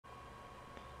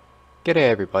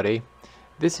G'day everybody.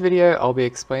 This video I'll be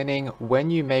explaining when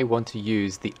you may want to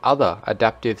use the other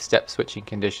adaptive step switching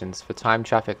conditions for timed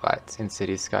traffic lights in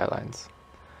city skylines.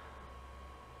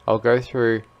 I'll go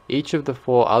through each of the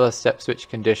 4 other step switch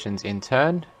conditions in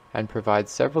turn and provide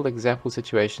several example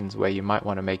situations where you might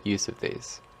want to make use of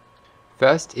these.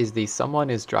 First is the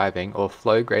someone is driving or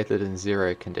flow greater than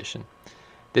 0 condition.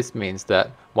 This means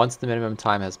that once the minimum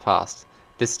time has passed,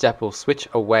 this step will switch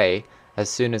away as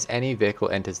soon as any vehicle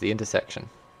enters the intersection.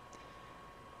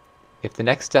 If the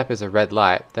next step is a red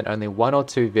light, then only 1 or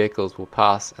 2 vehicles will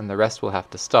pass and the rest will have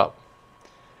to stop.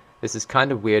 This is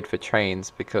kind of weird for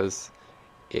trains because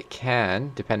it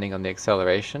can, depending on the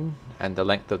acceleration and the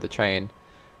length of the train,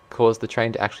 cause the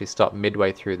train to actually stop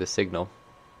midway through the signal.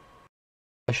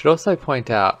 I should also point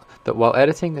out that while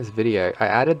editing this video, I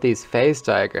added these phase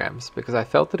diagrams because I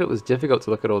felt that it was difficult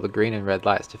to look at all the green and red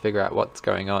lights to figure out what's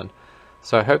going on.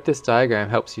 So I hope this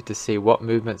diagram helps you to see what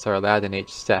movements are allowed in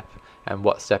each step and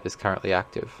what step is currently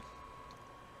active.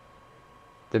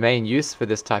 The main use for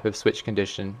this type of switch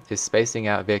condition is spacing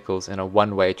out vehicles in a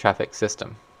one-way traffic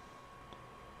system.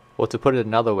 Or to put it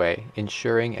another way,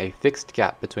 ensuring a fixed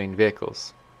gap between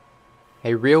vehicles.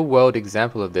 A real-world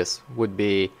example of this would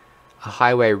be a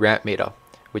highway ramp meter,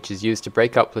 which is used to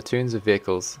break up platoons of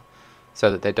vehicles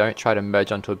so that they don't try to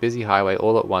merge onto a busy highway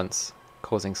all at once,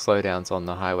 causing slowdowns on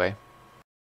the highway.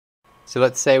 So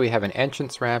let's say we have an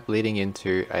entrance ramp leading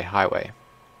into a highway.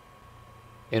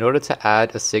 In order to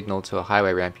add a signal to a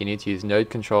highway ramp, you need to use node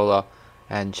controller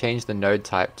and change the node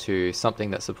type to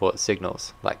something that supports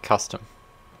signals, like custom.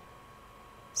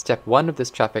 Step 1 of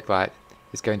this traffic light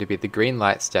is going to be the green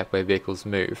light step where vehicles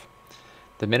move.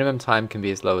 The minimum time can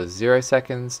be as low as 0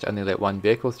 seconds to only let 1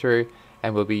 vehicle through,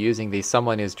 and we'll be using the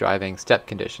someone is driving step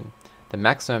condition. The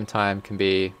maximum time can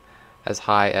be as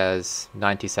high as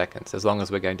 90 seconds, as long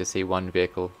as we're going to see 1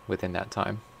 vehicle within that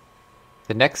time.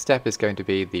 The next step is going to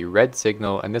be the red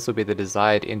signal, and this will be the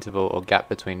desired interval or gap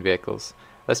between vehicles.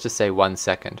 Let's just say 1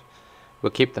 second.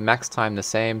 We'll keep the max time the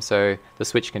same, so the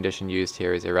switch condition used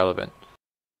here is irrelevant.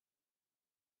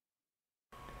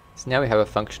 So now we have a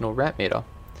functional ramp meter.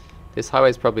 This highway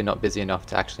is probably not busy enough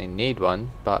to actually need one,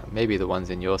 but maybe the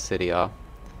ones in your city are.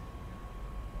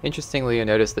 Interestingly, you'll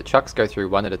notice that trucks go through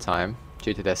 1 at a time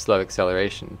due to their slow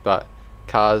acceleration, but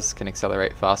cars can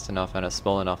accelerate fast enough and are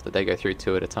small enough that they go through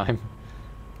 2 at a time.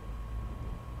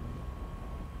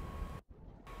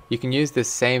 You can use this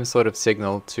same sort of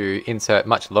signal to insert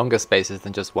much longer spaces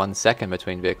than just 1 second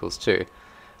between vehicles too.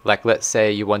 Like let's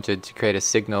say you wanted to create a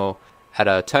signal at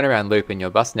a turnaround loop in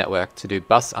your bus network to do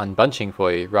bus unbunching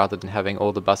for you rather than having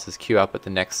all the buses queue up at the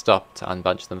next stop to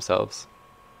unbunch themselves.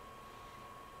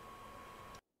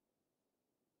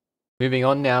 Moving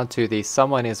on now to the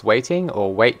someone is waiting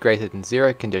or wait greater than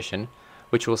 0 condition,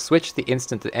 which will switch the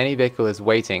instant that any vehicle is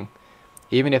waiting,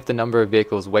 even if the number of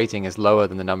vehicles waiting is lower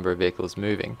than the number of vehicles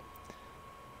moving.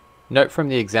 Note from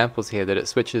the examples here that it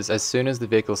switches as soon as the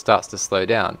vehicle starts to slow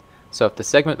down, so if the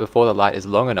segment before the light is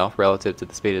long enough relative to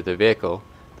the speed of the vehicle,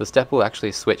 the step will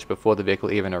actually switch before the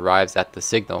vehicle even arrives at the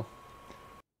signal.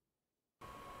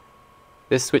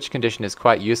 This switch condition is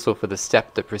quite useful for the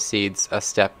step that precedes a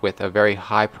step with a very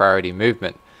high priority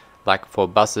movement, like for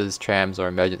buses, trams, or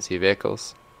emergency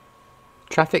vehicles.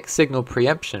 Traffic signal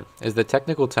preemption is the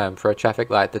technical term for a traffic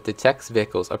light that detects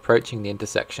vehicles approaching the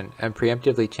intersection and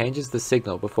preemptively changes the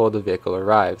signal before the vehicle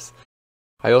arrives.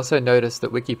 I also noticed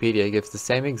that Wikipedia gives the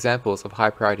same examples of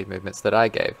high priority movements that I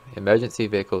gave, emergency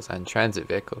vehicles and transit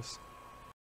vehicles.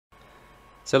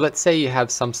 So let's say you have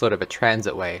some sort of a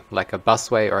transit way, like a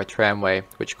busway or a tramway,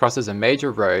 which crosses a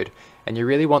major road, and you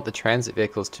really want the transit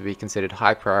vehicles to be considered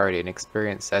high priority and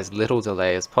experience as little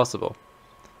delay as possible.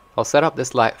 I'll set up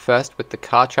this light first with the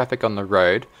car traffic on the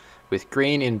road, with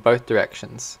green in both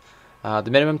directions. The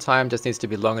minimum time just needs to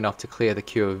be long enough to clear the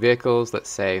queue of vehicles, let's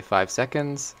say 5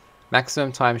 seconds.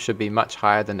 Maximum time should be much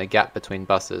higher than the gap between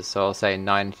buses, so I'll say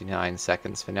 99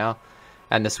 seconds for now.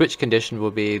 And the switch condition will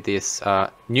be this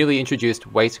newly introduced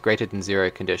wait greater than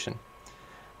 0 condition.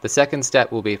 The second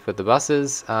step will be for the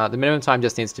buses. The minimum time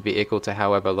just needs to be equal to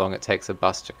however long it takes a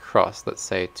bus to cross, let's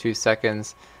say 2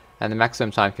 seconds, and the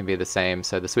maximum time can be the same,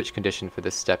 so the switch condition for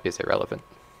this step is irrelevant.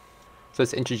 So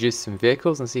let's introduce some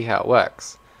vehicles and see how it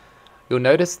works. You'll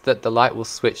notice that the light will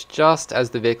switch just as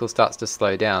the vehicle starts to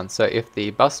slow down, so if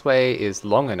the busway is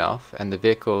long enough and the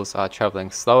vehicles are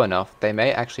traveling slow enough, they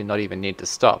may actually not even need to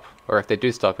stop, or if they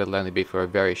do stop, it'll only be for a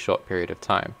very short period of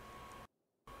time.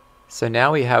 So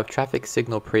now we have traffic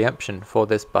signal preemption for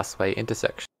this busway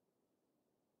intersection.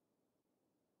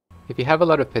 If you have a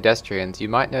lot of pedestrians, you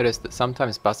might notice that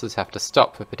sometimes buses have to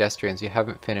stop for pedestrians who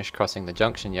haven't finished crossing the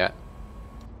junction yet.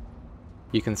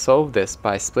 You can solve this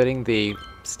by splitting the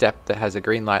step that has a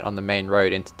green light on the main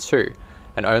road into two,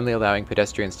 and only allowing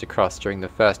pedestrians to cross during the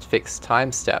first fixed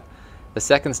time step. The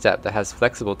second step that has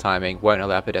flexible timing won't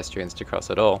allow pedestrians to cross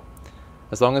at all.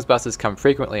 As long as buses come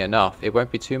frequently enough, it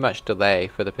won't be too much delay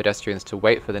for the pedestrians to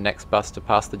wait for the next bus to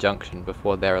pass the junction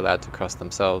before they're allowed to cross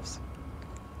themselves.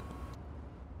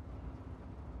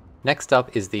 Next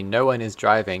up is the no one is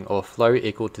driving or flow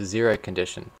equal to zero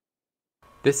condition.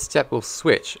 This step will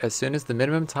switch as soon as the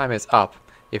minimum time is up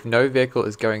if no vehicle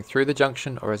is going through the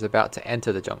junction or is about to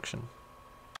enter the junction.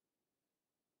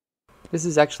 This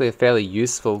is actually a fairly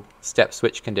useful step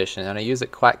switch condition, and I use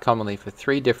it quite commonly for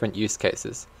three different use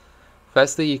cases.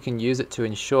 Firstly, you can use it to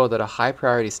ensure that a high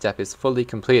priority step is fully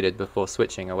completed before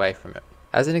switching away from it.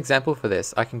 As an example for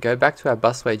this, I can go back to our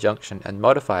busway junction and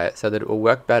modify it so that it will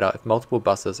work better if multiple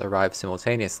buses arrive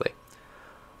simultaneously.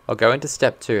 I'll go into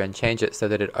step 2 and change it so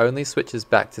that it only switches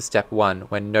back to step 1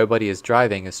 when nobody is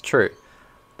driving is true.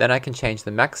 Then I can change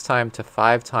the max time to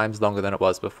 5 times longer than it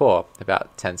was before,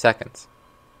 about 10 seconds.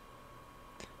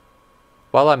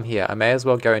 While I'm here, I may as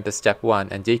well go into step 1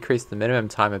 and decrease the minimum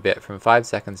time a bit from 5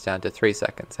 seconds down to 3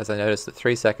 seconds, as I noticed that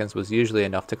 3 seconds was usually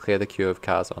enough to clear the queue of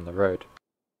cars on the road.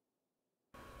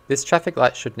 This traffic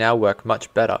light should now work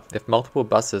much better if multiple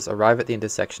buses arrive at the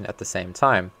intersection at the same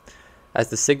time, as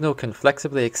the signal can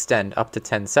flexibly extend up to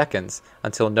 10 seconds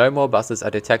until no more buses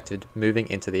are detected moving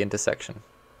into the intersection.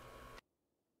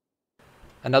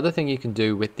 Another thing you can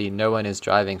do with the no one is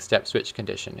driving step switch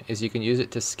condition is you can use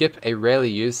it to skip a rarely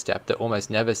used step that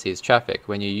almost never sees traffic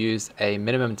when you use a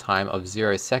minimum time of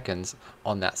 0 seconds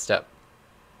on that step.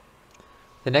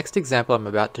 The next example I'm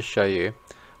about to show you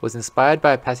was inspired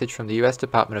by a passage from the US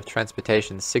Department of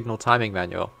Transportation's Signal Timing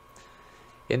Manual.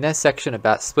 In their section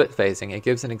about split phasing, it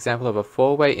gives an example of a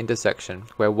four-way intersection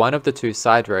where one of the two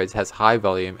side roads has high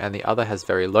volume and the other has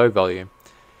very low volume.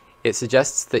 It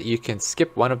suggests that you can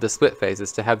skip one of the split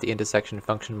phases to have the intersection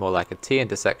function more like a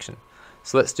T-intersection.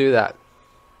 So let's do that.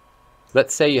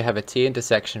 Let's say you have a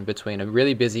T-intersection between a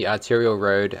really busy arterial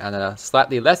road and a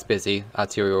slightly less busy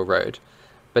arterial road.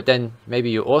 But then maybe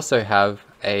you also have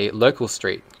a local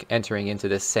street entering into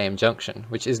this same junction,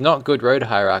 which is not good road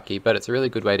hierarchy, but it's a really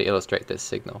good way to illustrate this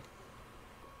signal.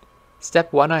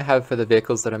 Step 1 I have for the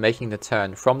vehicles that are making the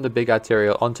turn from the big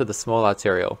arterial onto the small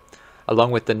arterial,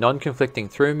 along with the non-conflicting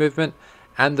through movement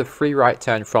and the free right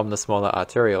turn from the smaller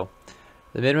arterial.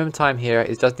 The minimum time here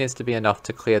just needs to be enough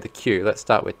to clear the queue. Let's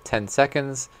start with 10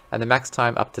 seconds and the max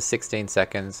time up to 16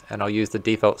 seconds, and I'll use the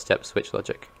default step switch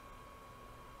logic.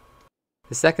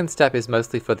 The second step is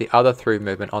mostly for the other through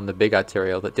movement on the big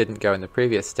arterial that didn't go in the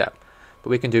previous step, but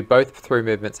we can do both through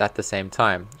movements at the same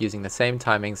time, using the same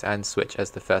timings and switch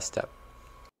as the first step.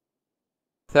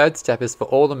 Third step is for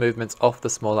all the movements off the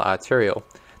smaller arterial.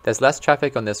 There's less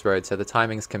traffic on this road, so the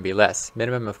timings can be less,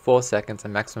 minimum of 4 seconds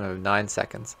and maximum of 9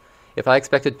 seconds. If I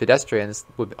expected pedestrians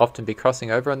would often be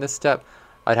crossing over on this step,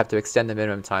 I'd have to extend the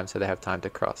minimum time so they have time to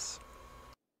cross.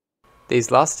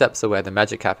 These last steps are where the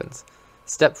magic happens.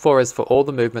 Step 4 is for all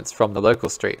the movements from the local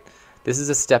street. This is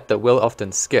a step that will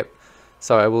often skip,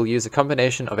 so I will use a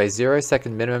combination of a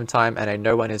 0-second minimum time and a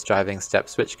no one is driving step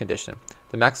switch condition.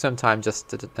 The maximum time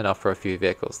just enough for a few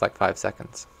vehicles, like 5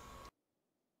 seconds.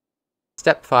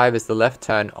 Step 5 is the left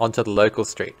turn onto the local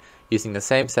street, using the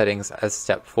same settings as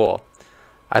step 4.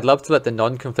 I'd love to let the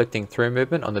non-conflicting through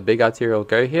movement on the big arterial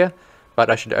go here, but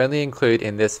I should only include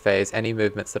in this phase any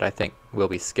movements that I think will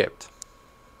be skipped.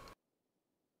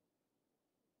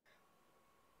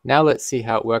 Now let's see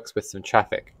how it works with some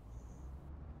traffic.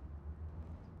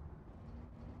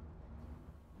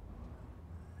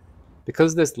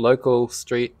 Because this local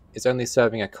street is only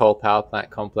serving a coal power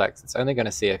plant complex, it's only going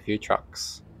to see a few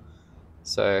trucks.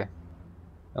 Or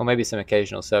maybe some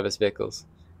occasional service vehicles.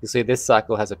 You see this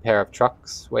cycle has a pair of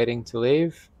trucks waiting to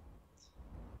leave,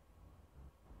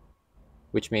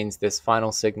 which means this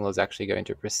final signal is actually going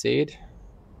to proceed.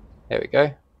 There we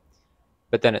go.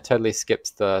 But then it totally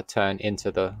skips the turn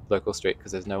into the local street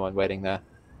because there's no one waiting there.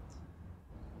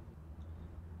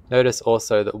 Notice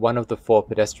also that one of the 4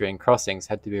 pedestrian crossings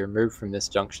had to be removed from this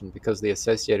junction because the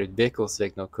associated vehicle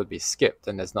signal could be skipped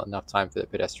and there's not enough time for the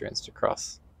pedestrians to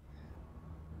cross.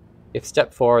 If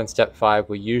step 4 and step 5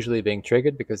 were usually being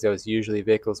triggered because there was usually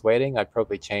vehicles waiting, I'd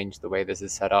probably change the way this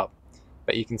is set up.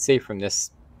 But you can see from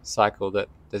this cycle that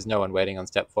there's no one waiting on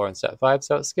step 4 and step 5,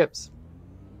 so it skips.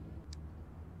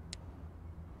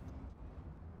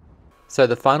 So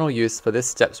the final use for this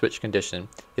step switch condition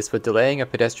is for delaying a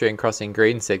pedestrian crossing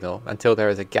green signal until there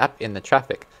is a gap in the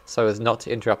traffic so as not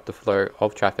to interrupt the flow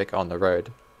of traffic on the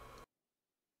road.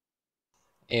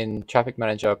 In Traffic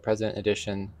Manager President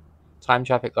Edition, time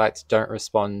traffic lights don't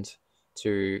respond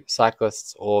to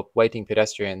cyclists or waiting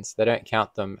pedestrians, they don't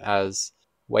count them as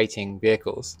waiting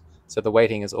vehicles. So the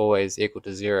waiting is always equal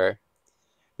to 0.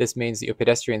 This means that your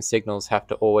pedestrian signals have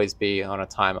to always be on a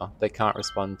timer. They can't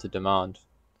respond to demand,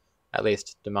 at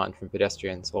least demand from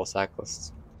pedestrians or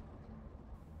cyclists.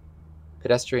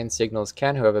 Pedestrian signals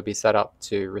can, however, be set up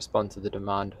to respond to the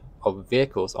demand of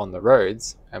vehicles on the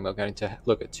roads, and we're going to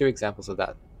look at 2 examples of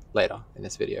that later in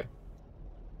this video.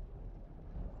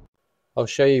 I'll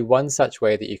show you one such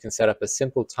way that you can set up a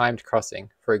simple timed crossing,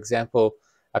 for example,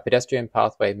 a pedestrian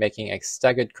pathway making a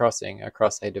staggered crossing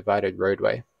across a divided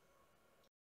roadway.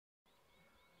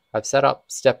 I've set up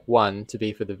step 1 to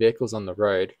be for the vehicles on the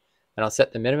road, and I'll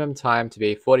set the minimum time to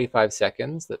be 45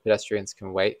 seconds that pedestrians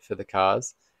can wait for the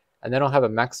cars, and then I'll have a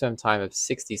maximum time of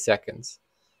 60 seconds.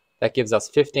 That gives us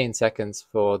 15 seconds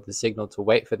for the signal to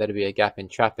wait for there to be a gap in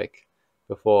traffic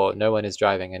before no one is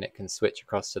driving and it can switch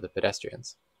across to the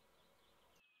pedestrians.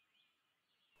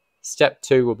 Step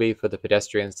 2 will be for the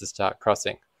pedestrians to start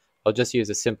crossing. I'll just use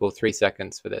a simple 3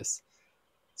 seconds for this.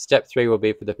 Step 3 will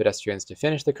be for the pedestrians to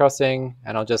finish the crossing,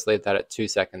 and I'll just leave that at 2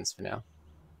 seconds for now.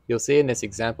 You'll see in this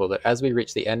example that as we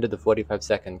reach the end of the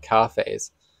 45-second car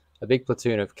phase, a big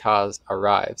platoon of cars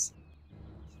arrives.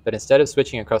 But instead of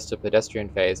switching across to pedestrian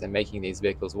phase and making these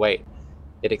vehicles wait,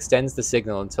 it extends the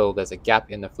signal until there's a gap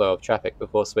in the flow of traffic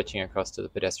before switching across to the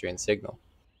pedestrian signal.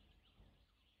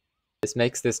 This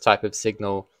makes this type of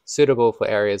signal suitable for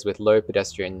areas with low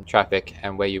pedestrian traffic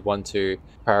and where you want to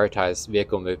prioritize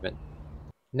vehicle movement.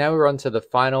 Now we're on to the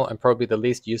final and probably the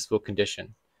least useful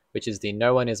condition, which is the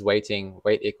no one is waiting,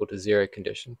 wait equal to 0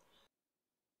 condition.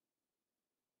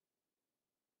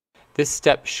 This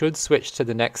step should switch to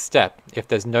the next step if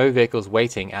there's no vehicles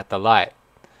waiting at the light.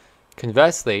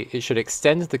 Conversely, it should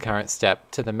extend the current step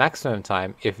to the maximum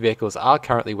time if vehicles are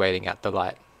currently waiting at the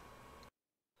light.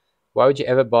 Why would you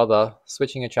ever bother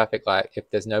switching a traffic light if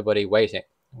there's nobody waiting?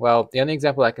 Well, the only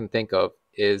example I can think of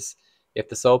is if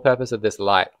the sole purpose of this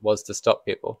light was to stop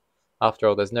people. After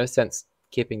all, there's no sense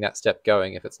keeping that step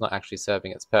going if it's not actually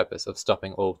serving its purpose of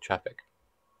stopping all traffic.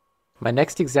 My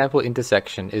next example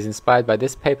intersection is inspired by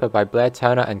this paper by Blair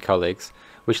Turner and colleagues,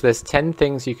 which lists 10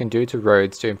 things you can do to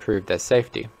roads to improve their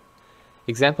safety.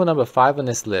 Example number 5 on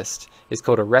this list is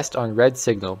called a rest on red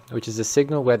signal, which is a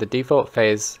signal where the default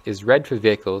phase is red for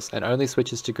vehicles and only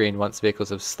switches to green once vehicles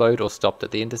have slowed or stopped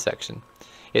at the intersection.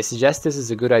 It suggests this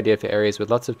is a good idea for areas with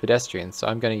lots of pedestrians, so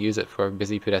I'm going to use it for a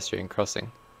busy pedestrian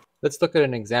crossing. Let's look at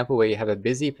an example where you have a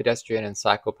busy pedestrian and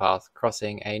cycle path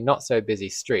crossing a not so busy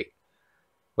street,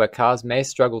 where cars may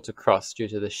struggle to cross due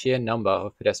to the sheer number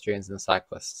of pedestrians and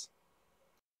cyclists.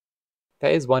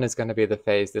 Phase 1 is going to be the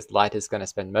phase this light is going to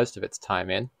spend most of its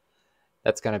time in.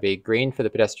 That's going to be green for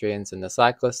the pedestrians and the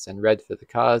cyclists and red for the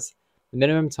cars. The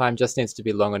minimum time just needs to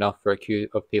be long enough for a queue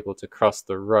of people to cross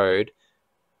the road,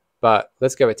 but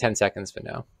let's go with 10 seconds for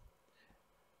now.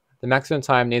 The maximum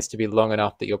time needs to be long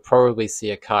enough that you'll probably see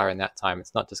a car in that time.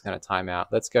 It's not just going to time out.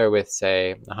 Let's go with,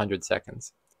 say, 100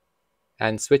 seconds.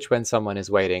 And switch when someone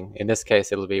is waiting. In this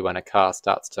case, it'll be when a car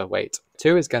starts to wait.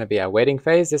 2 is going to be our waiting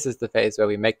phase. This is the phase where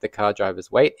we make the car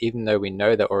drivers wait, even though we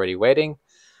know they're already waiting.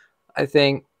 I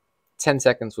think 10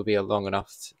 seconds will be a long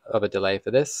enough of a delay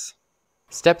for this.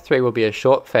 Step 3 will be a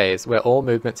short phase where all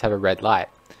movements have a red light.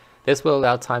 This will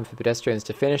allow time for pedestrians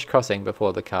to finish crossing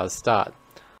before the cars start.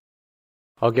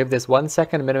 I'll give this 1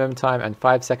 second minimum time and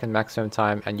 5 second maximum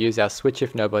time and use our switch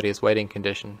if nobody is waiting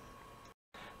condition.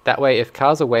 That way, if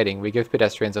cars are waiting, we give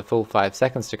pedestrians a full 5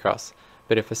 seconds to cross,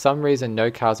 but if for some reason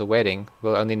no cars are waiting,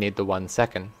 we'll only need the 1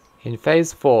 second. In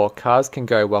phase 4, cars can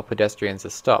go while pedestrians are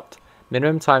stopped.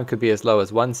 Minimum time could be as low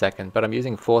as 1 second, but I'm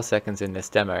using 4 seconds in this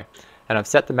demo, and I've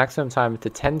set the maximum time to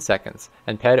 10 seconds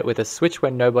and paired it with a switch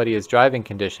when nobody is driving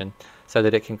condition so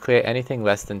that it can clear anything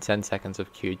less than 10 seconds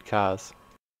of queued cars.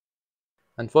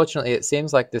 Unfortunately, it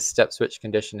seems like this step switch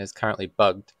condition is currently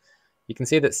bugged. You can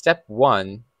see that step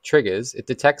 1 triggers, it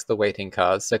detects the waiting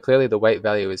cars, so clearly the wait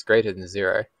value is greater than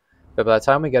 0. But by the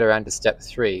time we get around to step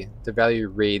 3, the value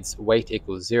reads wait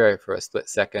equals 0 for a split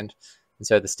second, and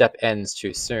so the step ends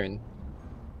too soon.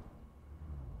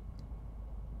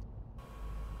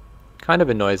 Kind of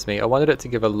annoys me. I wanted it to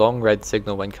give a long red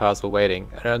signal when cars were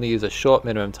waiting, and only use a short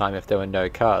minimum time if there were no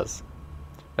cars.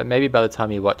 But maybe by the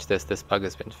time you watch this bug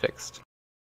has been fixed.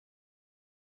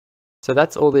 So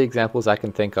that's all the examples I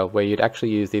can think of where you'd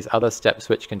actually use these other step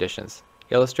switch conditions,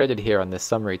 illustrated here on this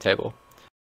summary table.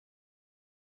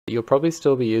 You'll probably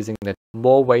still be using the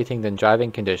more waiting than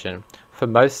driving condition for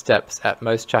most steps at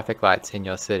most traffic lights in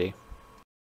your city.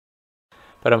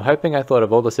 But I'm hoping I thought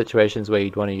of all the situations where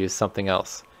you'd want to use something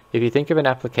else. If you think of an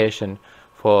application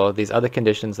for these other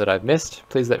conditions that I've missed,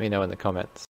 please let me know in the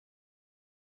comments.